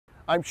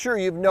I'm sure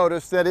you've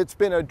noticed that it's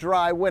been a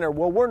dry winter.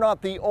 Well, we're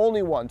not the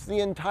only ones. The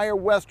entire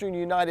western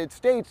United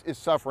States is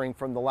suffering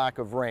from the lack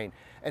of rain.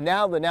 And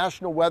now the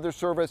National Weather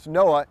Service,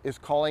 NOAA, is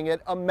calling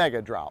it a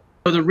mega drought.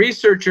 So the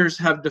researchers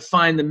have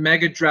defined the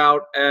mega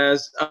drought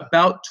as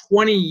about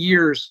 20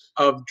 years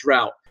of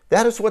drought.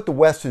 That is what the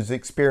West is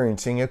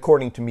experiencing,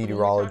 according to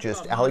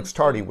meteorologist Alex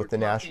Tardy with the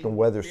National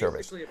Weather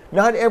Service.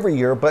 Not every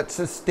year, but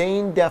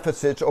sustained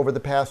deficits over the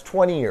past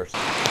 20 years.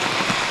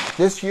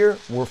 This year,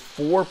 we're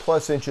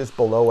 4+ inches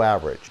below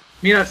average.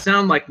 May not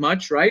sound like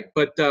much, right?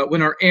 But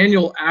when our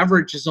annual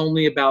average is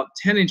only about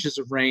 10 inches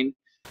of rain,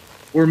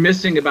 we're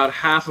missing about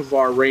half of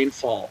our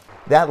rainfall.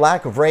 That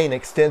lack of rain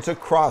extends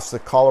across the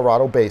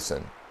Colorado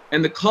Basin.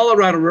 And the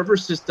Colorado River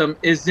system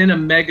is in a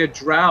mega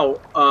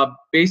drought,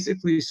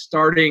 basically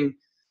starting,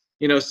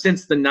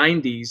 since the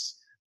 90s,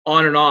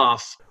 on and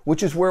off.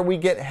 Which is where we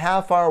get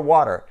half our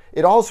water.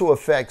 It also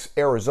affects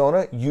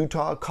Arizona,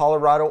 Utah,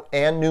 Colorado,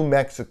 and New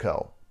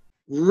Mexico.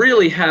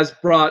 Really has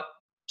brought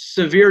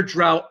severe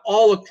drought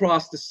all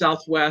across the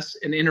Southwest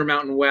and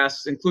Intermountain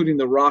West, including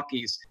the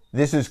Rockies.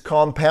 This is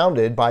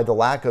compounded by the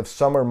lack of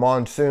summer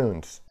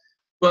monsoons.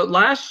 But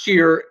last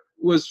year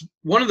was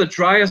one of the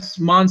driest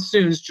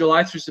monsoons,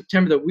 July through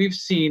September, that we've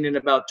seen in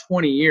about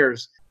 20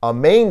 years. A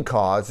main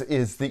cause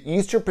is the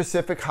Eastern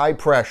Pacific high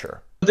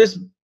pressure. This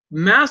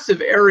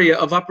massive area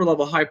of upper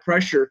level high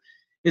pressure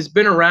has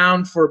been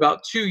around for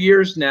about 2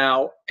 years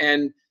now,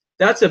 and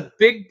that's a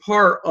big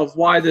part of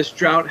why this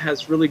drought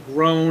has really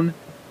grown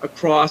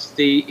across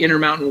the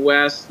Intermountain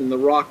West and the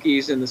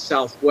Rockies and the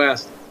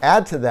Southwest.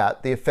 Add to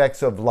that the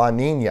effects of La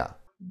Nina.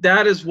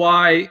 That is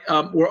why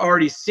we're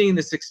already seeing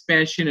this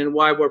expansion and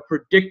why we're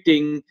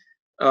predicting,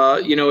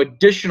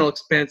 additional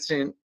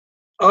expansion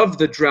of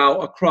the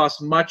drought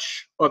across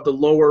much of the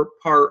lower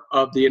part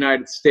of the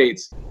United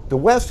States. The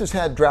West has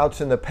had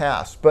droughts in the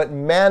past, but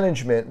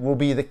management will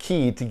be the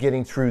key to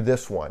getting through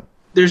this one.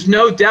 There's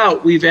no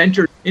doubt we've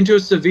entered into a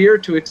severe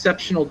to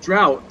exceptional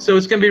drought. So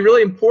it's going to be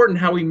really important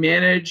how we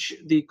manage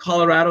the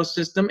Colorado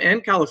system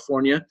and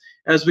California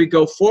as we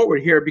go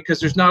forward here,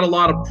 because there's not a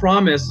lot of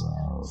promise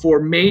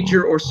for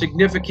major or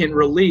significant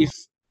relief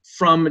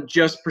from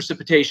just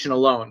precipitation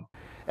alone.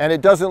 And it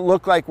doesn't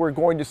look like we're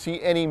going to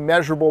see any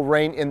measurable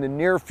rain in the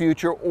near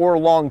future or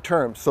long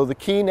term. So the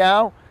key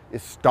now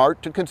is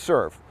start to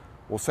conserve.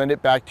 We'll send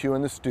it back to you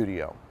in the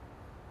studio.